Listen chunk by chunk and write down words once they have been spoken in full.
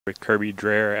With Kirby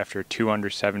Dreher after 2 under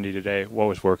 70 today. What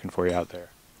was working for you out there?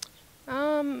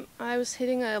 I was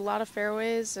hitting a lot of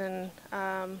fairways, and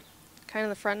kind of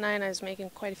the front nine I was making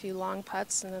quite a few long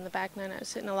putts, and then the back nine I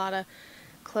was hitting a lot of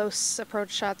close approach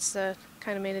shots that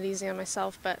kind of made it easy on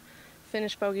myself, but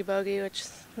finished bogey, which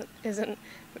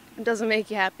doesn't make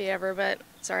you happy ever, but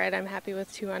it's alright. I'm happy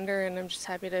with 2 under, and I'm just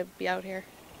happy to be out here.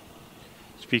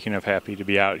 Speaking of happy to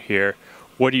be out here,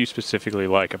 what do you specifically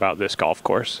like about this golf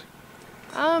course?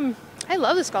 I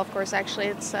love this golf course, actually.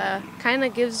 It's kind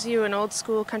of gives you an old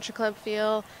school country club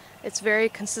feel. It's very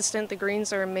consistent. The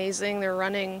greens are amazing. They're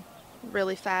running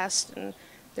really fast and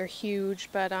they're huge,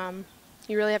 but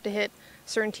you really have to hit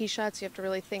certain tee shots. You have to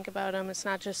really think about them. It's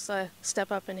not just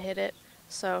step up and hit it.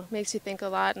 So it makes you think a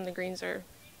lot, and the greens are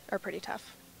pretty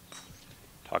tough.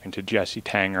 Talking to Jessie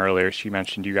Tang earlier, she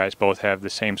mentioned you guys both have the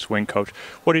same swing coach.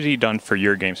 What has he done for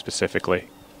your game specifically?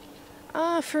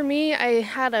 For me, I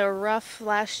had a rough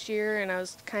last year, and I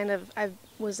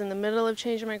was in the middle of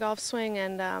changing my golf swing,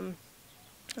 and I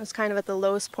was kind of at the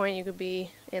lowest point you could be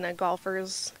in a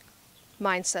golfer's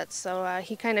mindset. So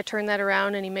he kind of turned that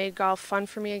around, and he made golf fun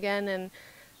for me again.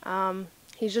 And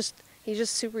he's just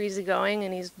super easygoing,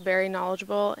 and he's very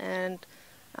knowledgeable, and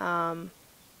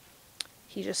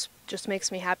he just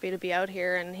makes me happy to be out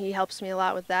here, and he helps me a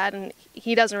lot with that. And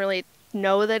he doesn't really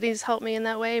know that he's helped me in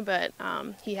that way, but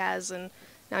he has, and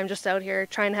I'm just out here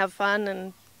trying to have fun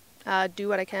and do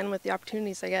what I can with the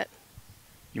opportunities I get.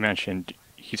 You mentioned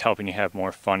he's helping you have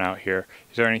more fun out here.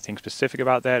 Is there anything specific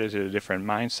about that? Is it a different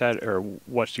mindset, or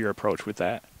what's your approach with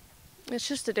that? It's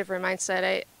just a different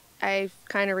mindset. I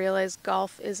kind of realized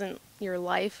golf isn't your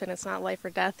life, and it's not life or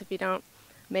death if you don't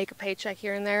make a paycheck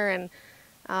here and there, and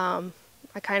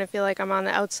I kind of feel like I'm on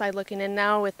the outside looking in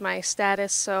now with my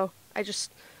status, so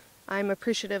I'm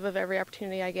appreciative of every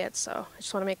opportunity I get, so I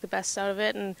just want to make the best out of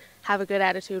it and have a good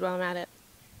attitude while I'm at it.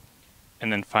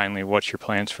 And then finally, what's your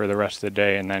plans for the rest of the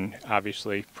day? And then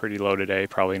obviously pretty low today,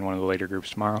 probably in one of the later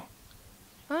groups tomorrow.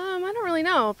 I don't really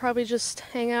know. I'll probably just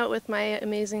hang out with my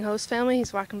amazing host family.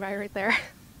 He's walking by right there.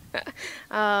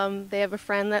 They have a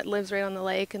friend that lives right on the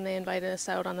lake, and they invited us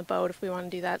out on the boat if we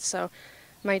want to do that, so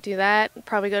might do that.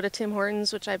 Probably go to Tim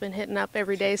Hortons, which I've been hitting up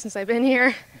every day since I've been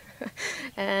here,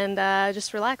 and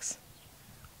just relax.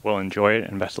 Well, enjoy it,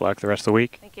 and best of luck the rest of the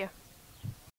week. Thank you.